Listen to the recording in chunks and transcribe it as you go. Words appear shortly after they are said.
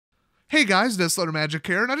Hey guys, Nestler Magic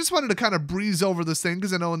here, and I just wanted to kind of breeze over this thing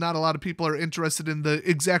because I know not a lot of people are interested in the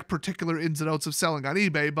exact particular ins and outs of selling on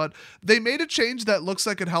eBay, but they made a change that looks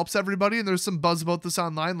like it helps everybody, and there's some buzz about this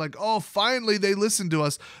online, like, oh, finally they listened to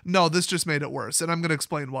us. No, this just made it worse, and I'm going to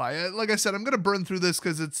explain why. Like I said, I'm going to burn through this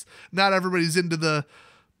because it's not everybody's into the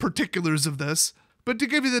particulars of this. But to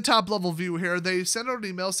give you the top level view here, they sent out an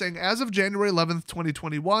email saying, as of January 11th,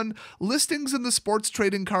 2021, listings in the sports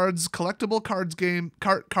trading cards, collectible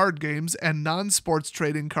card games, and non-sports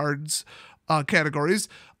trading cards categories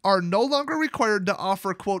are no longer required to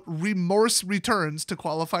offer, quote, remorse returns to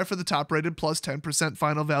qualify for the top-rated plus 10%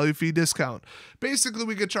 final value fee discount. Basically,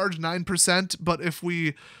 we get charged 9%, but if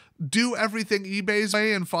we do everything eBay's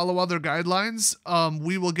way and follow other guidelines,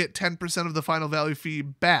 we will get 10% of the final value fee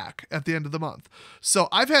back at the end of the month. So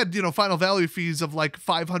I've had, final value fees of like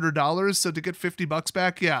 $500. So to get $50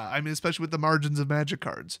 back, yeah, I mean, especially with the margins of Magic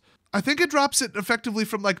cards. I think it drops it effectively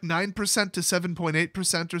from like 9% to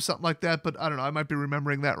 7.8% or something like that. But I don't know, I might be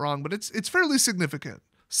remembering that wrong, but it's fairly significant.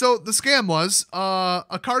 So the scam was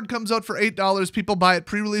a card comes out for $8. People buy it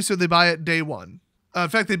pre-release or they buy it day one. In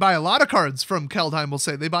fact, they buy a lot of cards from Keldheim, we'll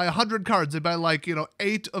say. They buy 100 cards. They buy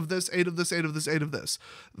 8 of this, 8 of this, 8 of this, 8 of this.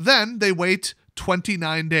 Then they wait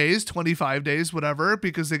 29 days, 25 days, whatever,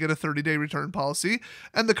 because they get a 30-day return policy.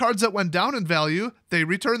 And the cards that went down in value, they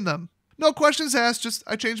return them. No questions asked, just,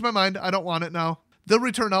 I changed my mind. I don't want it now. They'll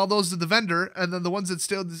return all those to the vendor, and then the ones that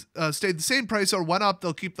stayed the same price or went up,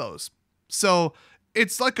 they'll keep those. So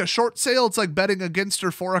it's like a short sale. It's like betting against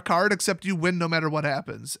or for a card, except you win no matter what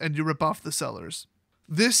happens, and you rip off the sellers.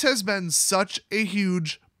 This has been such a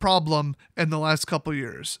huge problem in the last couple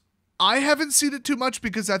years. I haven't seen it too much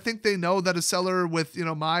because I think they know that a seller with,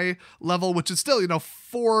 my level, which is still,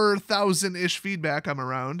 4,000-ish feedback I'm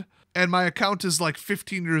around, and my account is like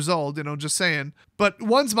 15 years old, just saying. But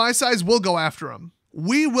ones my size will go after them.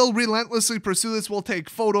 We will relentlessly pursue this. We'll take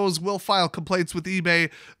photos. We'll file complaints with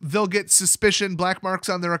eBay. They'll get suspicion, black marks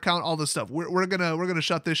on their account, all this stuff. We're gonna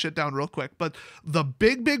shut this shit down real quick. But the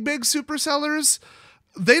big super sellers,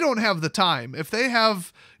 they don't have the time. If they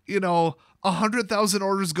have, 100,000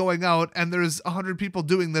 orders going out and there's 100 people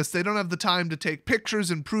doing this, they don't have the time to take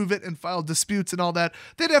pictures and prove it and file disputes and all that.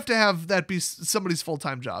 They'd have to have that be somebody's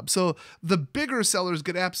full-time job. So the bigger sellers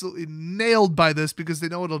get absolutely nailed by this because they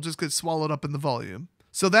know it'll just get swallowed up in the volume.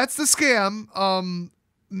 So that's the scam.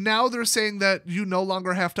 Now they're saying that you no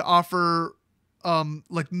longer have to offer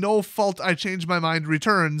no fault, I changed my mind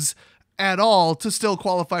returns at all to still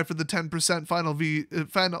qualify for the 10%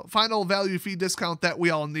 final value fee discount that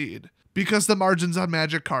we all need, because the margins on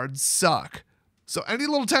Magic cards suck. So any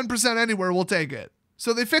little 10% anywhere, we'll take it.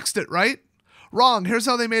 So they fixed it, right? Wrong. Here's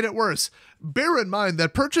how they made it worse. Bear in mind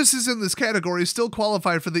that purchases in this category still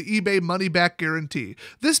qualify for the eBay money back guarantee.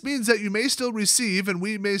 This means that you may still receive, and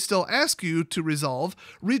we may still ask you to resolve,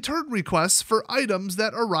 return requests for items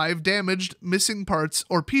that arrive damaged, missing parts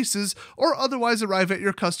or pieces, or otherwise arrive at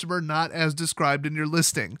your customer not as described in your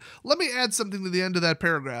listing. Let me add something to the end of that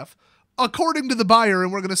paragraph. According to the buyer,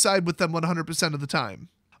 and we're going to side with them 100% of the time.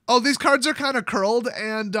 Oh, these cards are kind of curled,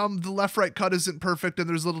 and the left-right cut isn't perfect, and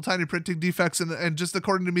there's little tiny printing defects, and just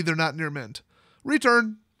according to me, they're not near mint.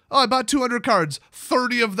 Return. Oh, I bought 200 cards.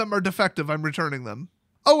 30 of them are defective. I'm returning them.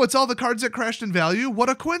 Oh, it's all the cards that crashed in value? What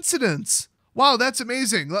a coincidence. Wow, that's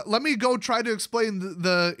amazing. Let me go try to explain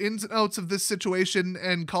the ins and outs of this situation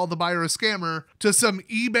and call the buyer a scammer to some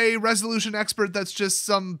eBay resolution expert that's just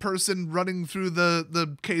some person running through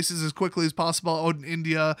the cases as quickly as possible out in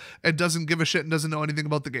India and doesn't give a shit and doesn't know anything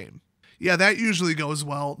about the game. Yeah, that usually goes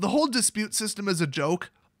well. The whole dispute system is a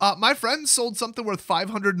joke. My friend sold something worth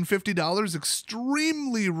 $550,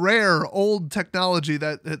 extremely rare old technology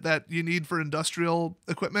that you need for industrial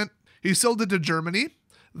equipment. He sold it to Germany.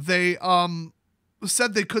 They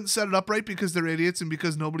said they couldn't set it up right because they're idiots and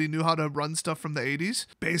because nobody knew how to run stuff from the 80s.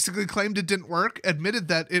 Basically claimed it didn't work, admitted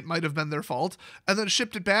that it might have been their fault, and then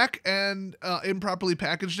shipped it back and improperly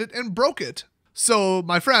packaged it and broke it. So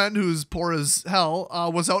my friend, who's poor as hell,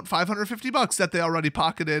 was out $550 that they already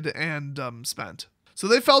pocketed and spent. So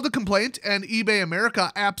they filed a complaint, and eBay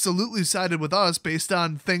America absolutely sided with us based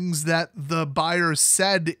on things that the buyer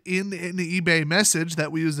said in an eBay message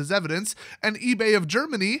that we used as evidence, and eBay of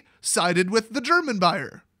Germany sided with the German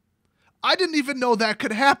buyer. I didn't even know that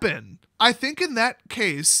could happen. I think in that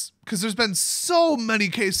case, because there's been so many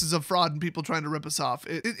cases of fraud and people trying to rip us off,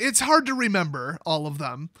 it's hard to remember all of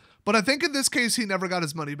them. But I think in this case, he never got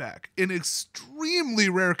his money back. In extremely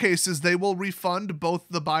rare cases, they will refund both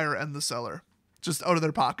the buyer and the seller, just out of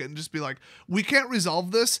their pocket, and just be like, we can't resolve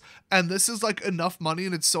this, and this is like enough money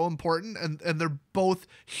and it's so important, and they're both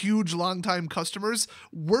huge longtime customers.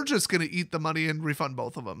 We're just going to eat the money and refund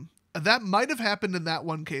both of them. That might have happened in that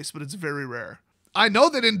one case, but it's very rare. I know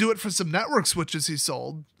they didn't do it for some network switches he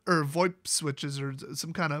sold, or VoIP switches, or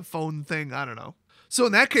some kind of phone thing. I don't know. So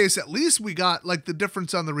in that case, at least we got like the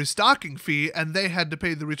difference on the restocking fee, and they had to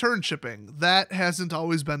pay the return shipping. That hasn't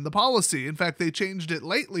always been the policy. In fact, they changed it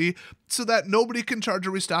lately so that nobody can charge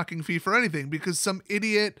a restocking fee for anything, because some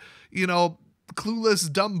idiot, clueless,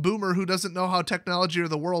 dumb boomer who doesn't know how technology or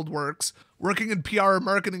the world works, working in PR or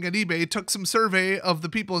marketing at eBay, took some survey of the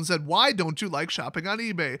people and said, why don't you like shopping on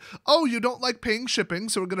eBay? Oh, you don't like paying shipping,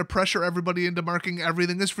 so we're going to pressure everybody into marking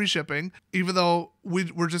everything as free shipping, even though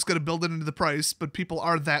we're just going to build it into the price, but people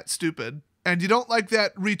are that stupid. And you don't like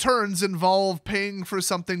that returns involve paying for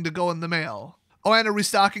something to go in the mail. Oh, and a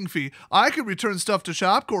restocking fee. I could return stuff to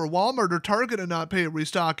Shopko or Walmart or Target and not pay a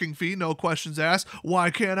restocking fee, no questions asked. Why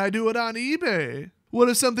can't I do it on eBay? What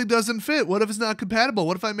if something doesn't fit? What if it's not compatible?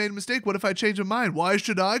 What if I made a mistake? What if I change my mind? Why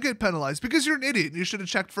should I get penalized? Because you're an idiot and you should have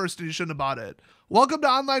checked first and you shouldn't have bought it. Welcome to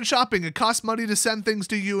online shopping. It costs money to send things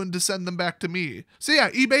to you and to send them back to me. So yeah,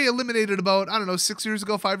 eBay eliminated about, 6 years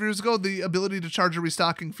ago, 5 years ago, the ability to charge a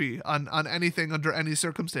restocking fee on anything under any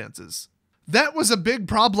circumstances. That was a big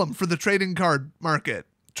problem for the trading card market.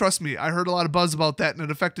 Trust me, I heard a lot of buzz about that and it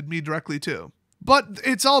affected me directly too. But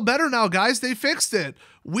it's all better now, guys. They fixed it.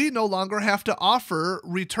 We no longer have to offer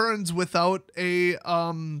returns without a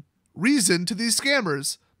reason to these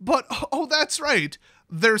scammers. But, oh, that's right.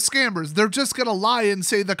 They're scammers. They're just going to lie and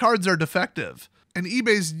say the cards are defective. And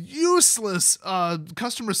eBay's useless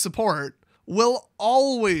customer support will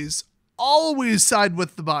always side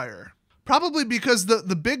with the buyer. Probably because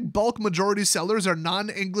the big bulk majority sellers are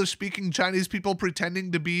non-English speaking Chinese people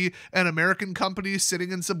pretending to be an American company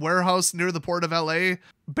sitting in some warehouse near the port of LA,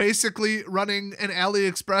 basically running an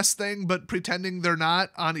AliExpress thing, but pretending they're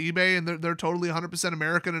not on eBay and they're totally 100%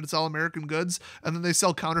 American and it's all American goods. And then they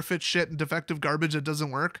sell counterfeit shit and defective garbage that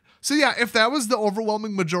doesn't work. So yeah, if that was the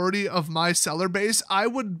overwhelming majority of my seller base, I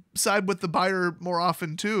would side with the buyer more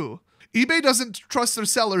often too. eBay doesn't trust their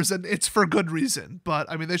sellers, and it's for good reason. But,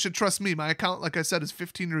 they should trust me. My account, like I said, is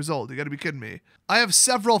 15 years old. You gotta be kidding me. I have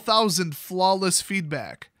several thousand flawless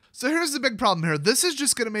feedback. So here's the big problem here. This is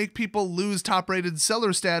just gonna make people lose top-rated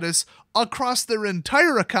seller status across their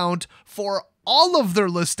entire account for all of their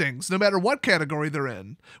listings, no matter what category they're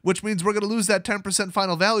in, which means we're going to lose that 10%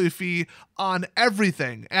 final value fee on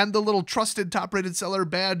everything and the little trusted top-rated seller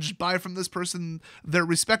badge, buy from this person, their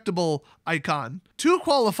respectable icon. To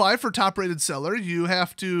qualify for top-rated seller, you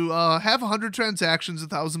have to have 100 transactions,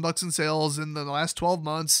 $1,000 in sales in the last 12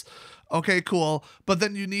 months. Okay, cool. But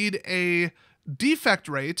then you need a defect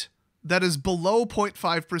rate that is below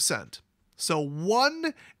 0.5%. So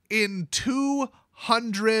 1 in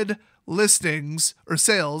 200 listings or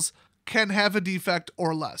sales can have a defect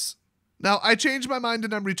or less. Now, I changed my mind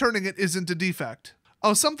and I'm returning it isn't a defect.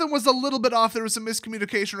 Oh, something was a little bit off. There was some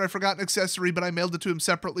miscommunication. I forgot an accessory, but I mailed it to him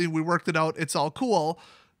separately. We worked it out. It's all cool.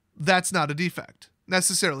 That's not a defect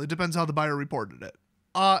necessarily. Depends how the buyer reported it.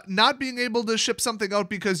 Not being able to ship something out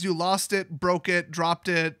because you lost it, broke it, dropped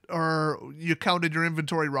it, or you counted your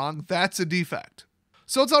inventory wrong. That's a defect.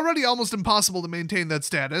 So it's already almost impossible to maintain that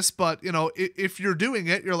status, but, if you're doing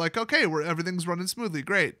it, you're like, okay, everything's running smoothly,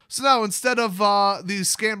 great. So now, instead of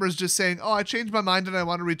these scammers just saying, oh, I changed my mind and I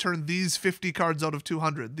want to return these 50 cards out of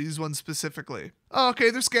 200, these ones specifically. Oh, okay,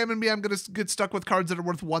 they're scamming me, I'm going to get stuck with cards that are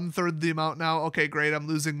worth 1/3 the amount now. Okay, great, I'm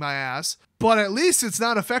losing my ass. But at least it's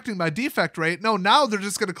not affecting my defect rate. No, now they're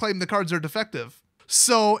just going to claim the cards are defective.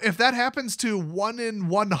 So if that happens to 1 in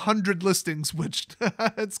 100 listings, which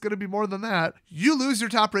it's going to be more than that, you lose your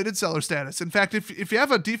top-rated seller status. In fact, if you have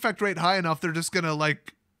a defect rate high enough, they're just going to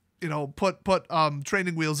put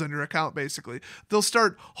training wheels on your account, basically. They'll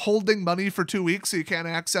start holding money for 2 weeks so you can't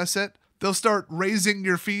access it. They'll start raising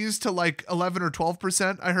your fees to like 11 or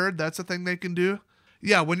 12%, I heard. That's a thing they can do.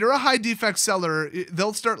 Yeah, when you're a high defect seller,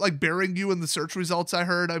 they'll start like burying you in the search results, I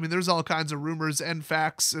heard. There's all kinds of rumors and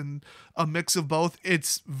facts and a mix of both.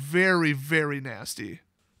 It's very, very nasty.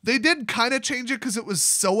 They did kind of change it because it was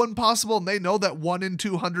so impossible, and they know that 1 in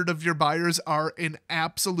 200 of your buyers are an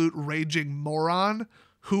absolute raging moron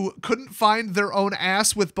who couldn't find their own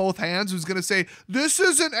ass with both hands, who's going to say, this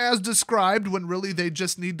isn't as described, when really they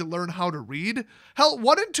just need to learn how to read. Hell,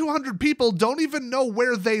 1 in 200 people don't even know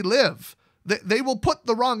where they live. They will put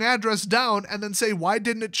the wrong address down and then say, why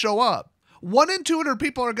didn't it show up? 1 in 200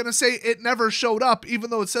 people are going to say it never showed up, even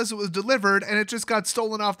though it says it was delivered and it just got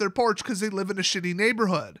stolen off their porch because they live in a shitty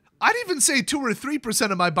neighborhood. I'd even say 2 or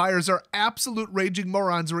 3% of my buyers are absolute raging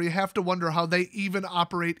morons where you have to wonder how they even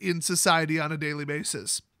operate in society on a daily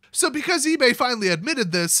basis. So because eBay finally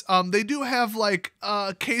admitted this, they do have like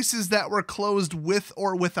cases that were closed with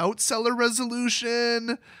or without seller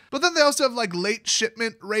resolution. But then they also have like late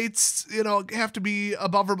shipment rates, have to be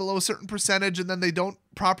above or below a certain percentage, and then they don't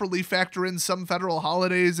properly factor in some federal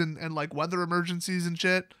holidays and like weather emergencies and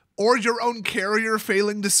shit. Or your own carrier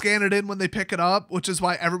failing to scan it in when they pick it up, which is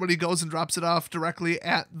why everybody goes and drops it off directly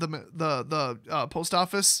at the post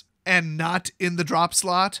office and not in the drop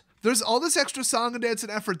slot. There's all this extra song and dance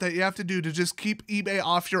and effort that you have to do to just keep eBay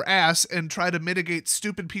off your ass and try to mitigate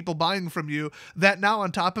stupid people buying from you, that now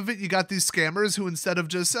on top of it, you got these scammers who, instead of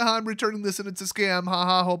just, I'm returning this and it's a scam,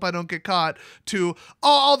 haha, hope I don't get caught, to,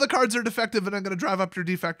 all the cards are defective and I'm going to drive up your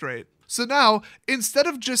defect rate. So now, instead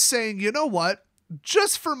of just saying, you know what,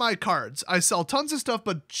 just for my cards, I sell tons of stuff,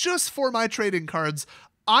 but just for my trading cards,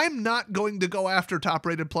 I'm not going to go after top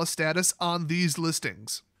rated plus status on these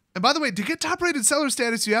listings. And by the way, to get top-rated seller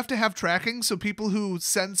status, you have to have tracking, so people who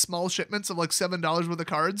send small shipments of like $7 worth of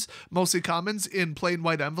cards, mostly commons, in plain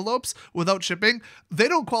white envelopes without shipping, they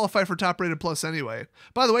don't qualify for top-rated plus anyway.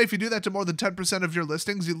 By the way, if you do that to more than 10% of your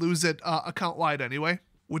listings, you lose it account-wide anyway,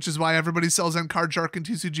 which is why everybody sells on Card Shark and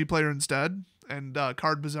TCG Player instead. And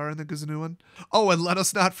Card Bazaar, I think, is a new one. Oh, and let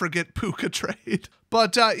us not forget Puka Trade.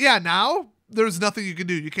 But yeah, now there's nothing you can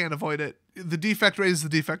do. You can't avoid it. The defect rate is the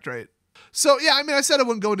defect rate. So yeah, I mean, I said I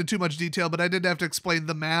wouldn't go into too much detail, but I did have to explain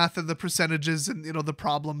the math and the percentages and, the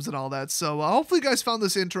problems and all that. So hopefully you guys found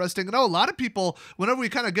this interesting. I know a lot of people, whenever we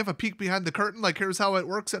kind of give a peek behind the curtain, like here's how it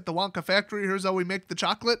works at the Wonka factory, here's how we make the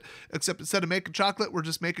chocolate, except instead of making chocolate, we're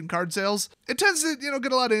just making card sales. It tends to,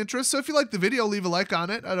 get a lot of interest. So if you like the video, leave a like on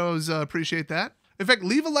it. I'd always appreciate that. In fact,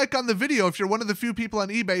 leave a like on the video if you're one of the few people on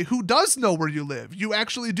eBay who does know where you live. You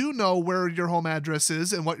actually do know where your home address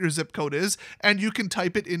is and what your zip code is, and you can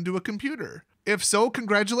type it into a computer. If so,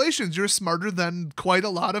 congratulations, you're smarter than quite a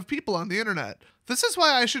lot of people on the internet. This is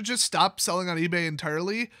why I should just stop selling on eBay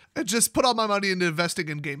entirely and just put all my money into investing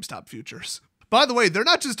in GameStop futures. By the way, they're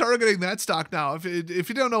not just targeting that stock now. If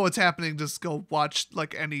you don't know what's happening, just go watch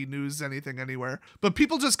like any news, anything, anywhere. But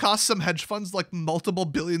people just cost some hedge funds like multiple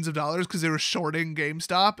billions of dollars because they were shorting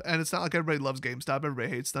GameStop. And it's not like everybody loves GameStop. Everybody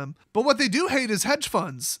hates them. But what they do hate is hedge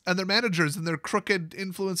funds and their managers and their crooked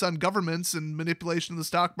influence on governments and manipulation of the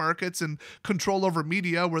stock markets and control over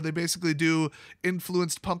media, where they basically do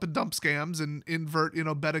influenced pump and dump scams and invert,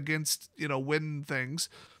 bet against, win things.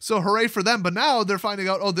 So hooray for them. But now they're finding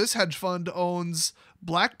out, oh, this hedge fund owns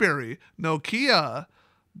BlackBerry, Nokia,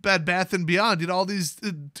 Bed Bath & Beyond, all these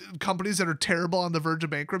companies that are terrible on the verge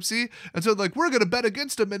of bankruptcy. And so we're going to bet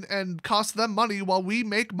against them and cost them money while we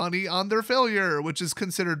make money on their failure, which is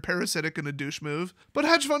considered parasitic and a douche move. But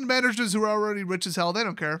hedge fund managers who are already rich as hell, they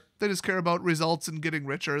don't care. They just care about results and getting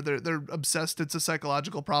richer. They're obsessed. It's a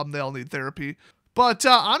psychological problem. They all need therapy. But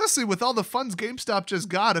honestly, with all the funds GameStop just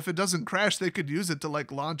got, if it doesn't crash, they could use it to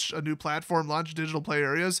launch a new platform, launch digital play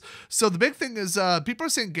areas. So the big thing is people are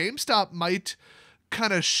saying GameStop might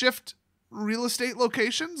kind of shift real estate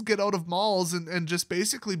locations, get out of malls, and just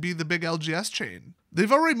basically be the big LGS chain. They've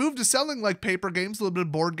already moved to selling paper games, a little bit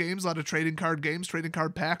of board games, a lot of trading card games, trading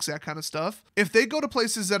card packs, that kind of stuff. If they go to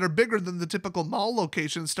places that are bigger than the typical mall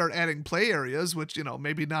locations, start adding play areas, which,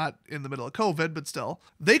 maybe not in the middle of COVID, but still,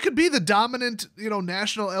 they could be the dominant,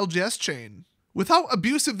 national LGS chain. With how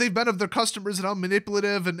abusive they've been of their customers and how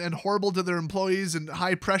manipulative and horrible to their employees and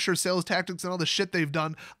high pressure sales tactics and all the shit they've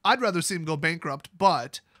done, I'd rather see them go bankrupt.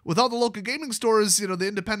 But with all the local gaming stores, the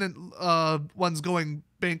independent ones going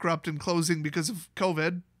bankrupt and closing because of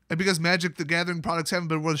COVID, and because Magic the Gathering products haven't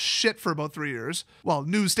been worth shit for about 3 years, while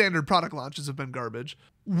new standard product launches have been garbage,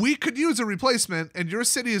 we could use a replacement, and your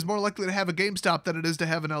city is more likely to have a GameStop than it is to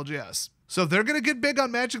have an LGS. So if they're going to get big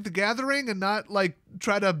on Magic the Gathering and not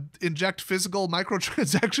try to inject physical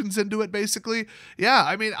microtransactions into it, basically, yeah,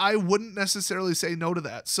 I mean, I wouldn't necessarily say no to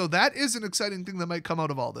that. So that is an exciting thing that might come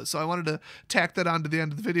out of all this. So I wanted to tack that on to the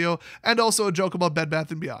end of the video, and also a joke about Bed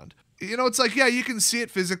Bath & Beyond. It's yeah, you can see it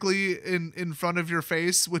physically in front of your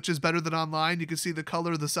face, which is better than online. You can see the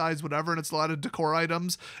color, the size, whatever, and it's a lot of decor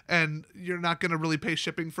items, and you're not going to really pay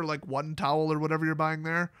shipping for one towel or whatever you're buying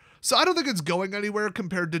there. So I don't think it's going anywhere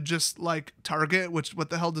compared to just Target, which what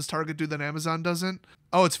the hell does Target do that Amazon doesn't?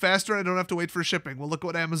 Oh, it's faster. I don't have to wait for shipping. Well, look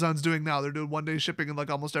what Amazon's doing now. They're doing 1-day shipping in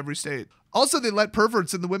almost every state. Also, they let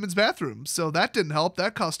perverts in the women's bathroom. So that didn't help.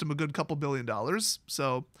 That cost them a good couple $2 billion.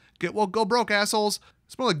 So go broke, assholes.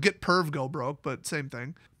 It's more like get perv, go broke, but same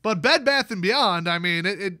thing. But Bed Bath & Beyond, I mean,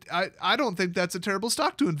 I don't think that's a terrible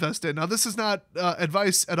stock to invest in. Now, this is not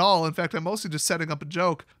advice at all. In fact, I'm mostly just setting up a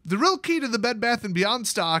joke. The real key to the Bed Bath & Beyond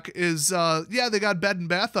stock is, yeah, they got bed and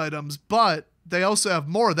bath items, but they also have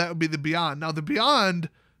more. That would be the Beyond. Now, the Beyond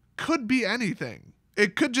could be anything.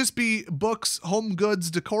 It could just be books, home goods,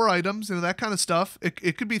 decor items, that kind of stuff.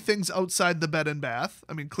 It could be things outside the bed and bath.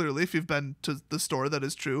 I mean, clearly, if you've been to the store, that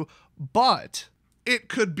is true. But it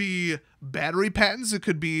could be battery patents. It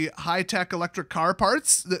could be high-tech electric car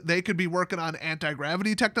parts. They could be working on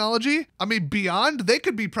anti-gravity technology. I mean, beyond, they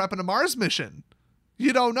could be prepping a Mars mission.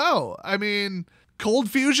 You don't know. I mean, cold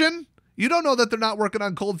fusion? You don't know that they're not working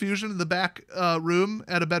on cold fusion in the back room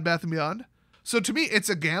at a Bed Bath & Beyond. So to me, it's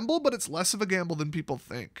a gamble, but it's less of a gamble than people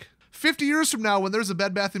think. 50 years from now, when there's a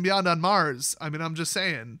Bed Bath & Beyond on Mars, I mean, I'm just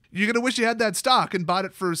saying, you're going to wish you had that stock and bought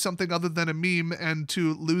it for something other than a meme and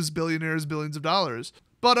to lose billionaires billions of dollars.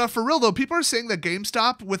 But for real, though, people are saying that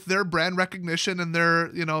GameStop, with their brand recognition and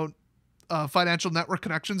their, financial network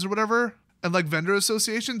connections or whatever, and like vendor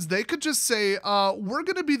associations, they could just say, we're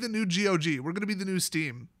going to be the new GOG. We're going to be the new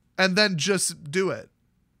Steam. And then just do it.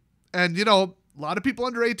 And, a lot of people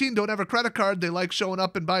under 18 don't have a credit card. They like showing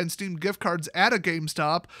up and buying Steam gift cards at a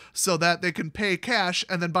GameStop so that they can pay cash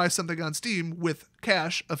and then buy something on Steam with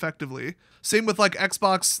cash effectively. Same with like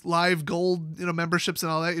Xbox Live Gold, memberships and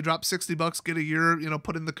all that. You drop $60, get a year,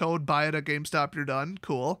 put in the code, buy it at GameStop, you're done.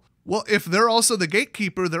 Cool. Well, if they're also the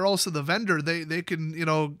gatekeeper, they're also the vendor, they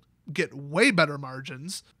can, get way better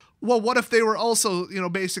margins. Well, what if they were also,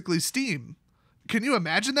 basically Steam? Can you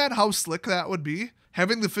imagine that? How slick that would be?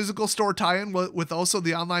 Having the physical store tie-in with also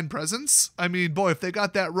the online presence? I mean, boy, if they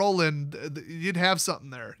got that rolling, you'd have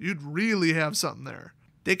something there. You'd really have something there.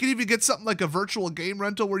 They could even get something like a virtual game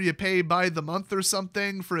rental where you pay by the month or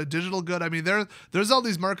something for a digital good. I mean, there's all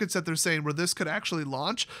these markets that they're saying where this could actually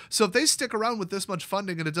launch. So if they stick around with this much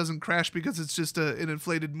funding and it doesn't crash because it's just an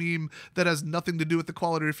inflated meme that has nothing to do with the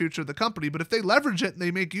quality or future of the company, but if they leverage it and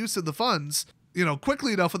they make use of the funds,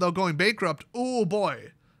 quickly enough without going bankrupt, oh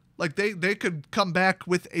boy. Like, they could come back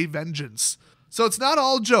with a vengeance. So it's not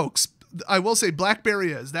all jokes. I will say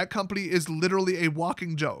BlackBerry is. That company is literally a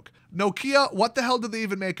walking joke. Nokia, what the hell do they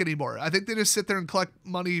even make anymore? I think they just sit there and collect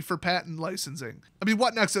money for patent licensing. I mean,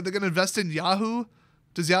 what next? Are they going to invest in Yahoo?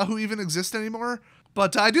 Does Yahoo even exist anymore?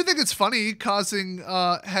 But I do think it's funny causing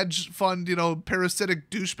hedge fund, parasitic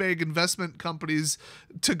douchebag investment companies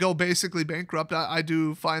to go basically bankrupt. I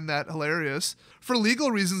do find that hilarious. For legal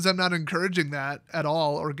reasons, I'm not encouraging that at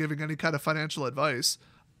all or giving any kind of financial advice.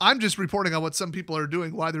 I'm just reporting on what some people are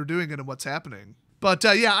doing, why they're doing it, and what's happening. But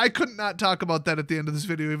yeah, I couldn't not talk about that at the end of this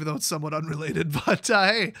video, even though it's somewhat unrelated. But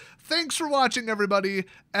hey, thanks for watching, everybody,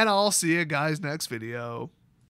 and I'll see you guys next video.